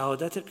و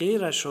شهادت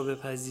غیرش را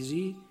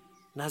بپذیری،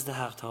 نزد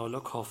حق تعالی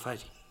کافری.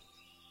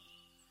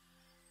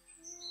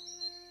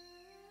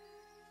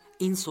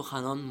 این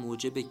سخنان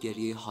موجب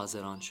گریه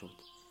حاضران شد،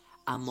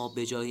 اما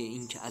به جای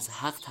اینکه از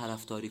حق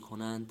طرفداری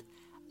کنند،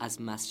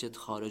 از مسجد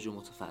خارج و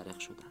متفرق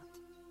شدند.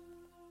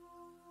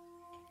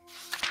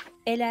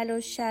 علل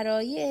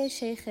الشرایع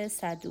شیخ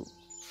صدوق.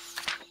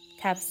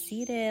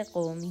 تفسیر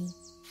قومی.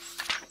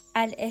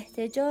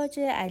 الاحتجاج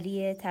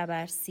علی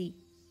طبرسی.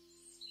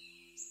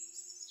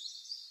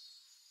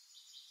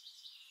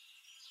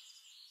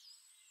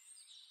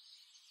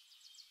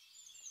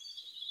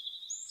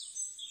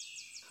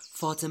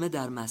 فاطمه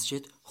در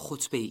مسجد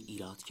خطبه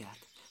ایراد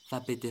کرد و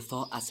به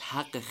دفاع از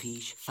حق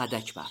خیش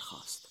فدک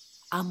برخاست،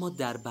 اما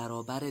در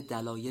برابر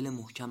دلایل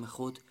محکم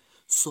خود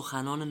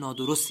سخنان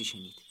نادرستی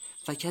شنید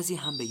و کسی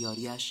هم به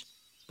یاریش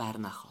بر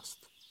نخواست.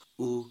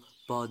 او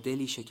با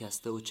دلی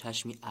شکسته و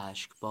چشمی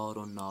اشکبار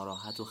و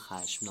ناراحت و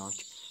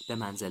خشمناک به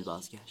منزل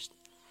بازگشت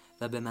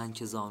و به من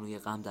که زانوی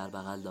غم در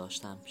بغل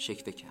داشتم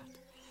شکوه کرد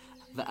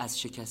و از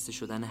شکسته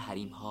شدن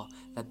حریمها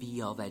و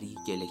بیاوری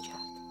گله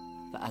کرد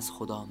و از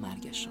خدا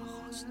مرگش را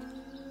خواست.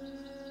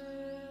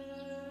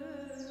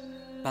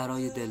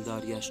 برای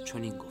دلداریش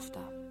چنین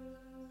گفتم: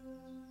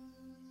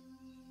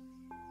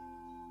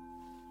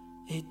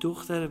 ای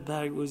دختر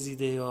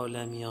برگزیده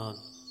عالمیان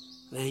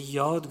و ای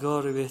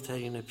یادگار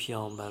بهترین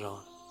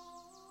پیامبران،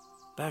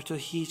 بر تو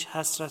هیچ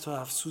حسرت و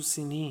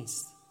افسوسی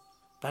نیست،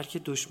 بلکه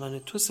دشمن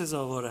تو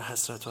سزاوار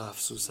حسرت و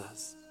افسوس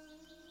است.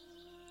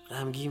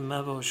 غمگین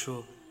مباش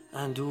و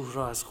اندوه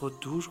را از خود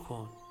دور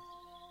کن.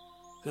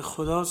 به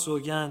خدا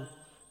سوگند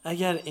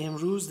اگر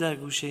امروز در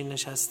گوشه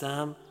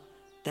نشستم،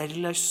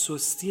 دلیلش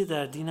سستی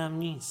در دینم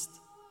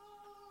نیست،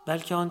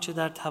 بلکه آنچه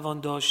در توان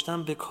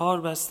داشتم به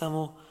کار بستم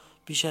و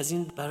بیش از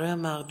این برایم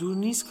مقدور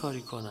نیست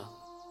کاری کنم.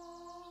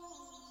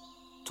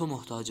 تو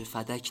محتاج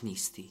فدک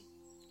نیستی،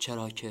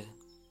 چرا که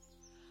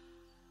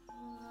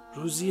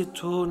روزی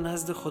تو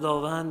نزد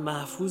خداوند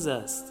محفوظ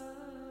است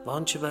و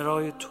آنچه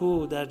برای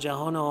تو در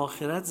جهان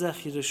آخرت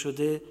ذخیره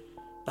شده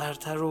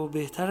برتر و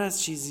بهتر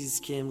از چیزی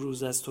است که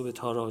امروز از تو به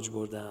تاراج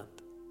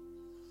بردند.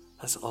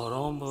 پس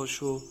آرام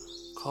باش و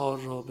کار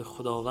را به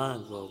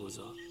خداوند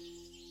واگذار.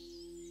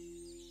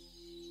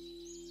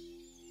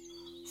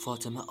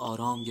 فاطمه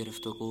آرام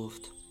گرفت و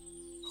گفت: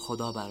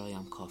 خدا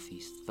برایم کافی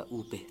است و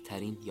او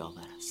بهترین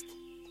یاور است.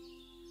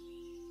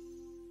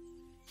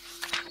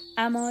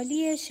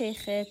 امالی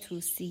شیخ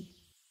طوسی.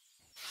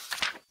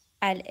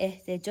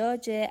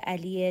 الاحتجاج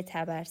علی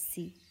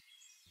طبرسی.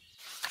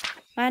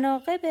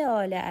 مناقب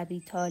آل ابی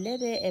طالب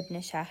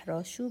ابن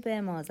شهرآشوب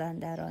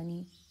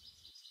مازندرانی.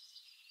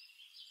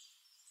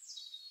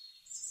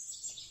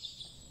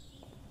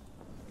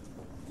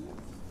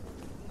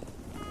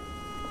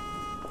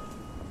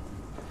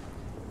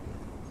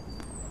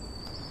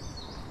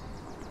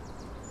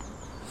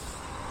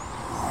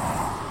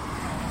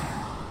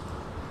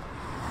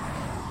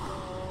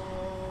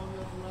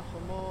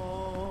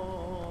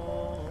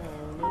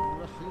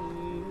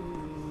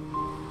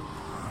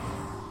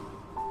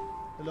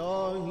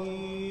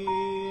 الهی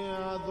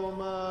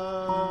عظم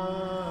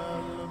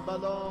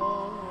البلا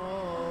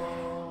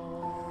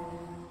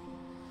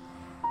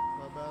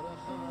و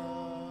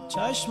برخا.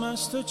 چشم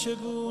از تو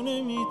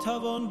چگونه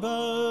میتوان بست،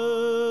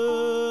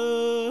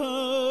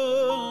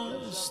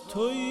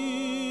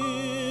 تویی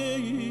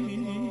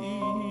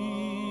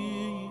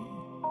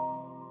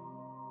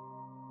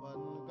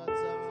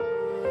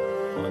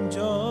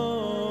آنجا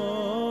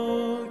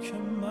که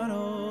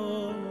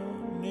مرا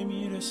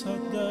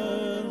نمیرسد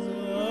دست،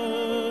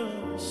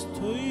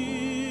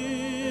 تویی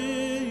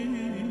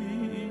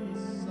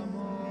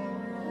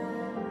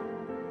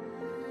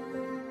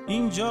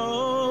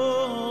اینجا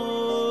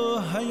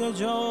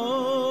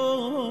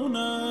هیجان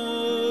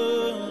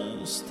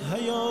است،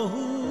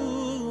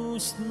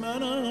 هیاهوست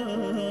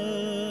منم،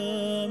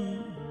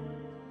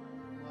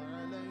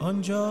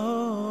 آنجا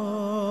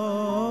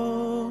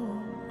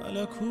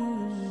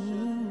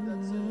ملکوت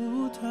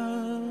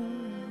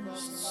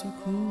است،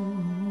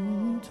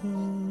 سکوت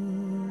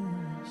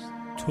است.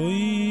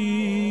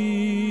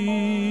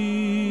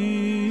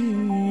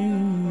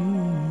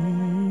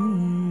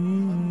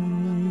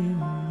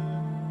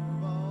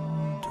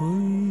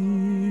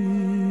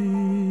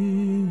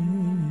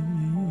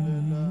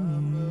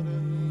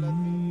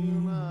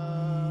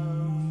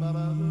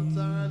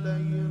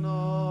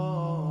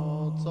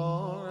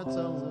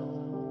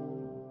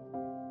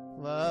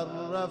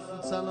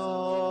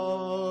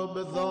 رفتنا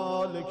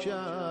بذلك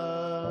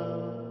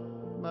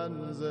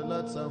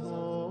منزلته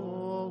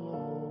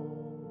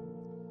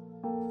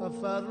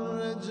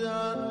ففرج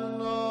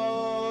عنا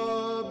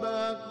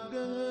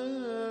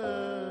بقهم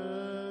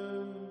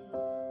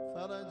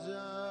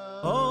فرجا.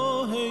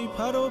 آه ای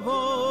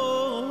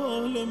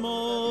پروبال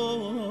ما،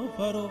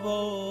 پروبال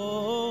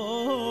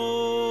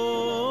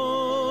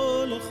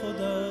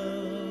خدا،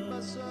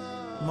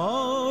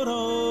 ما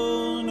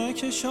را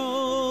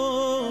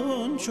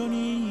نکشان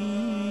چنین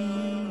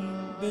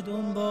به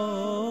دنبال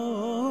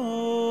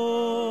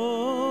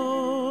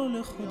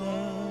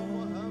خدا.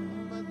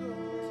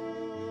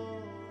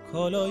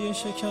 کالای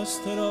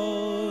شکسته را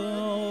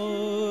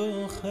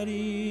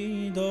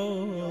خریداری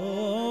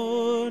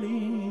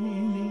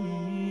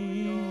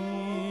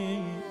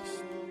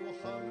نیست،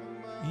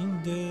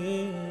 این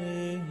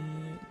دل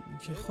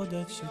که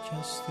خودت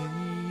شکسته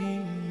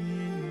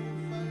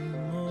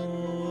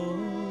مال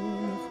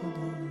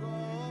خدا.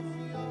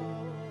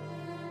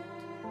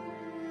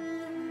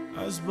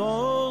 از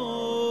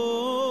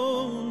بام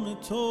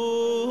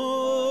تو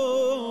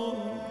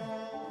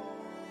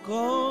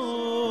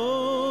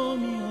گامیان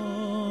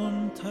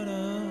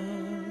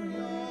طرفتر،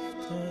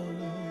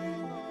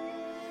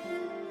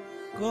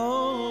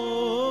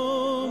 گامیان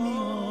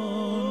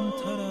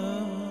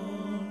طرفتر.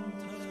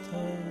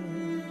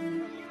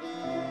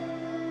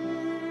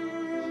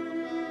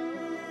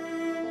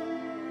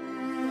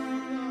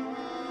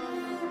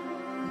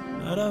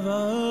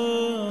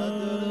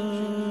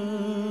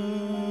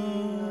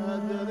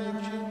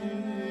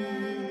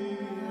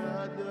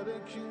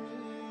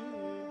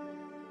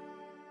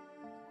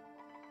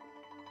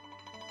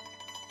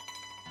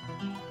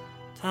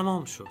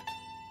 تمام شد.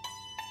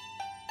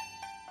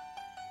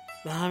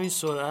 به همین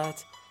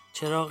سرعت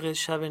چراغ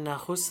شب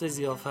نخست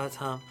ضیافت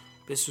هم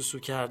به سوسو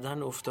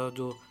کردن افتاد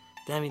و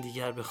دمی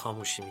دیگر به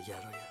خاموشی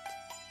می‌گراید.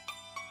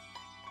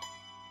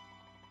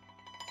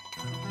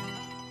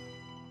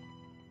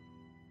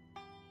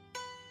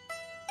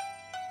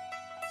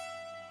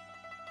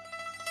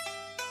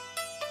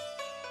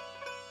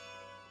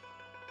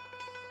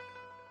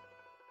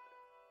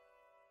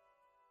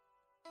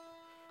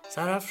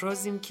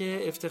 سرافرازیم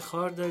که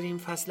افتخار داریم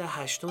فصل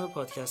 8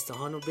 پادکست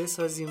هان رو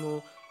بسازیم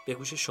و به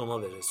گوش شما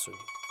برسونیم.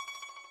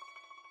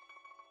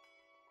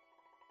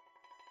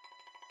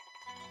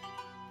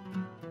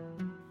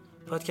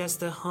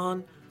 پادکست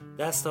هان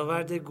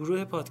دستاورد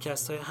گروه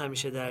پادکست های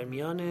همیشه در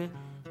میانه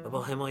و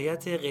با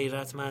حمایت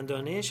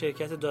غیرتمندانه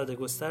شرکت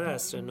دادگستر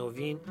عصر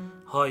نوین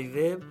های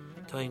وب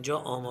تا اینجا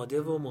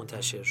آماده و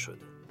منتشر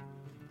شده.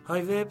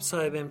 های وب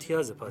صاحب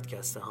امتیاز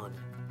پادکست هانه.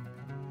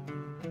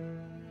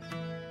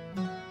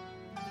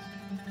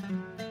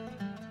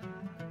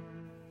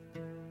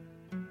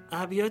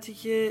 ابیاتی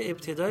که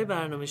ابتدای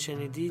برنامه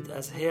شنیدید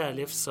از ه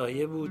الف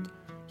سایه بود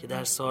که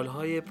در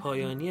سالهای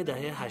پایانی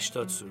دهه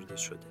 80 سروده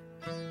شده.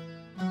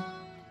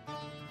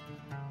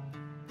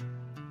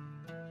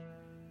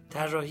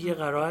 طراحی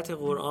قرائت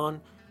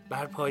قرآن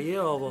بر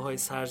پایه آواهای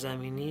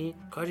سرزمینی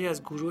کاری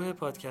از گروه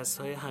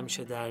پادکست های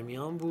همیشه در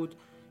میان بود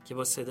که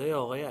با صدای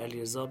آقای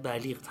علیرضا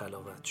بلیغ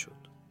تلاوت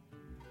شد.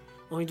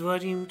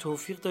 امیدواریم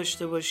توفیق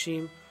داشته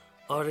باشیم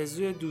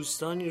آرزوی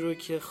دوستانی رو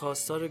که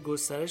خواستار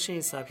گسترش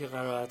این سبک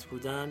قرائت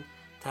بودن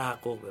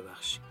تحقق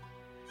ببخشیم.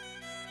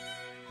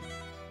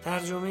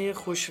 ترجمه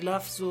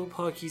خوشلفظ و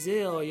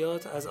پاکیزه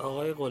آیات از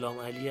آقای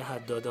غلامعلی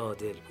حداد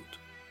عادل بود.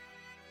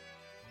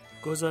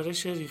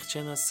 گزارش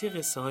ریختشناسی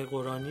قصه های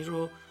قرآنی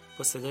رو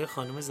با صدای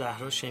خانم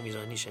زهرا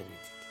شمیرانی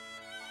شنیدید.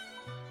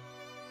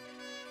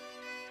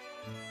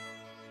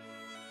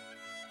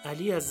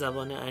 علی از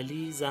زبان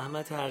علی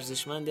زحمت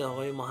ارزشمند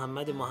آقای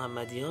محمد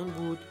محمدیان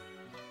بود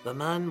و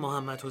من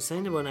محمد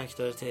حسین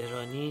بانکدار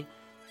تهرانی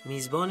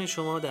میزبان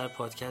شما در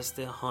پادکست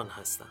هان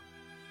هستم.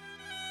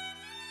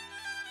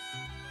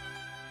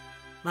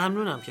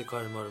 ممنونم که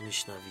کار ما رو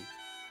میشنوید.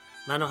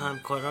 من و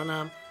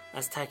همکارانم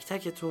از تک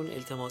تکتون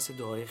التماس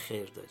دعای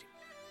خیر داریم.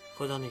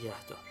 خدا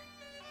نگهدار.